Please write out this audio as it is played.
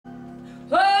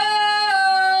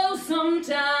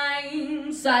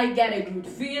I get a good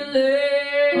feeling.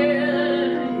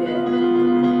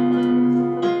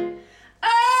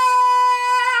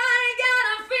 I got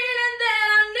a feeling that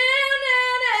I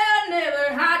never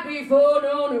had before.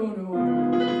 No.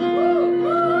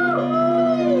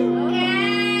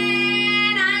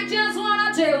 And I just wanna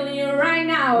tell you right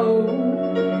now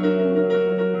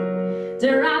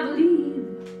that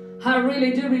I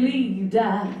really do believe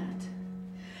that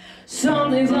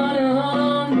something's gonna hold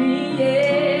on me,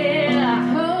 yeah.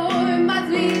 Oh, it must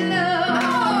be love.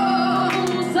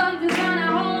 Oh, something's gonna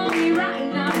hold on me right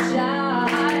now,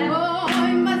 child. Oh,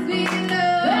 it must be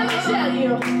love. Let me tell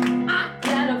you, I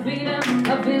got a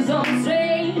feeling so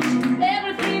strange.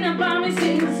 Everything about me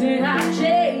seems to have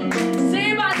changed.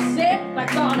 Step by step, I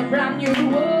got a brand new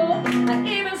world. I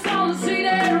even saw the city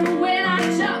when I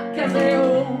talk, I say,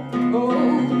 oh.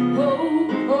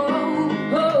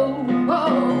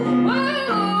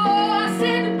 I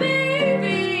said,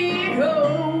 baby,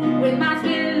 oh, it must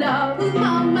be love,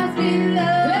 must be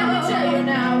love. Let me tell you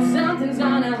now, something's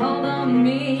gonna hold on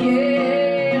me,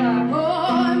 yeah.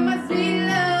 Oh, it must be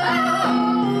love.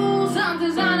 Oh,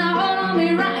 something's gonna hold on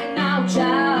me right now,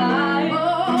 child.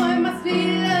 Oh, it must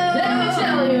be love. Let me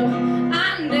tell you, I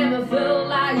never felt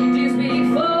like this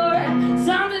before.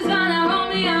 Something's gonna hold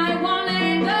me, I won't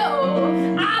let go.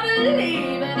 I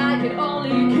believe and I can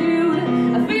only cure.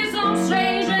 I feel so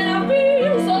strange and I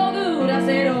feel so good. I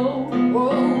said, oh,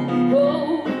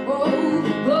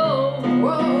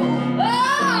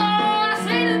 I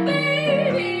said,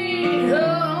 baby,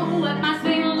 oh, it must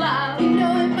be love. You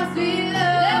know it must be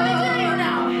love. Let me tell you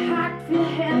now, my heart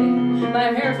feels heavy, my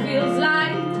hair feels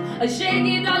light. I shake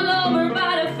it all over, but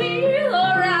I feel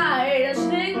alright. I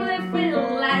shake it, feel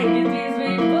like it is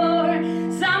before.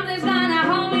 Something's gonna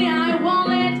hold me, I won't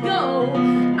let go.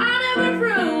 I never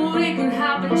thought it could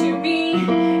happen to me.